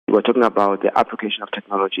We're talking about the application of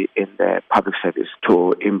technology in the public service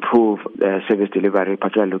to improve the service delivery,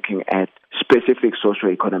 particularly looking at specific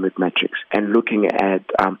socio-economic metrics and looking at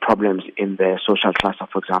problems in the social cluster,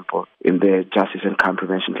 for example, in the justice and crime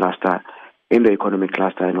prevention cluster, in the economic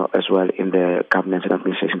cluster, as well in the governance and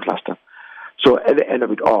administration cluster. So at the end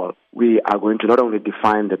of it all, we are going to not only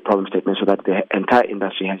define the problem statement so that the entire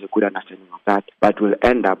industry has a good understanding of that, but we'll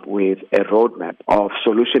end up with a roadmap of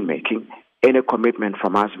solution making and a commitment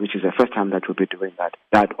from us, which is the first time that we'll be doing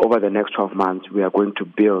that over the next 12 months, we are going to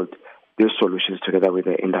build these solutions together with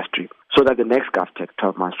the industry so that the next GovTech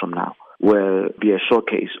 12 months from now will be a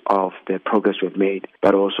showcase of the progress we've made,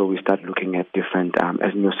 but also we start looking at different,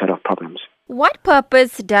 a new set of problems. What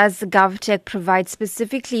purpose does GovTech provide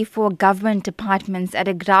specifically for government departments at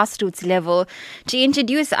a grassroots level to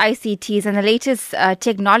introduce ICTs and the latest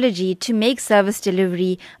technology to make service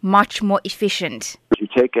delivery much more efficient? You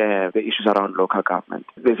take the issues around local government.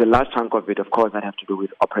 There's a large chunk of it, of course, that have to do with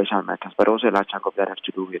operational matters, but also a large chunk of that has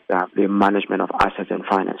to do with the management of assets and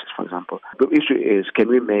finances, for example. The issue is, can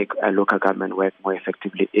we make a local government work more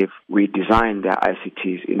effectively if we design their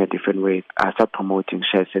ICTs in a different way, start promoting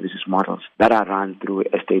shared services models that are run through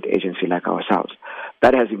a state agency like ourselves?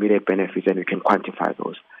 That has immediate benefits and we can quantify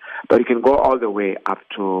those. But you can go all the way up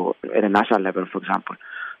to, at a national level, for example,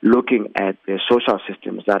 looking at the social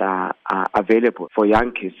systems that are available for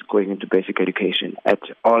young kids going into basic education at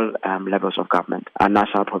all levels of government,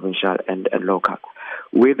 national, provincial, and local,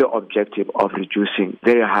 with the objective of reducing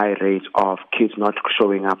very high rates of kids not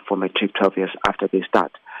showing up for matric 12 years after they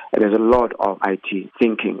start. And there's a lot of IT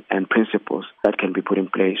thinking and principles that can be put in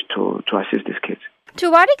place to assist these kids. To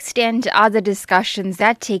what extent are the discussions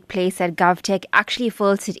that take place at GovTech actually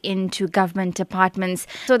filtered into government departments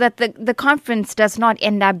so that the conference does not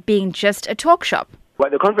end up being just a talk shop? Well,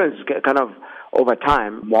 the conference kind of, over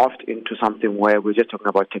time, morphed into something where we're just talking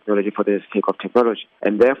about technology for the sake of technology.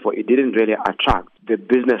 And therefore, it didn't really attract the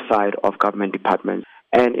business side of government departments.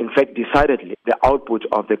 And in fact, decidedly, the output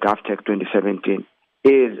of the GovTech 2017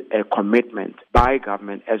 is a commitment by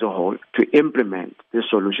government as a whole to implement these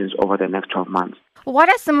solutions over the next 12 months. What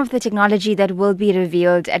are some of the technology that will be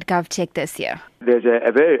revealed at GovTech this year? There's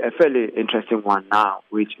a fairly interesting one now,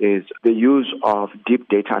 which is the use of deep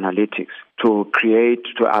data analytics to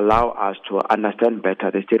allow us to understand better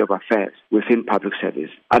the state of affairs within public service,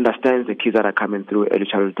 understand the kids that are coming through early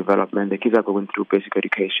childhood development, the kids that are going through basic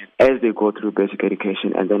education, as they go through basic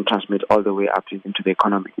education and then transmit all the way up into the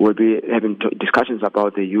economy. We'll be having discussions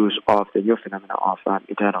about the use of the new phenomena of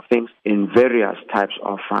Internet of Things in various types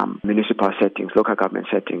of municipal settings, local government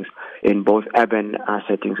settings, in both urban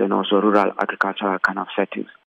settings and also rural agricultural kind of settings.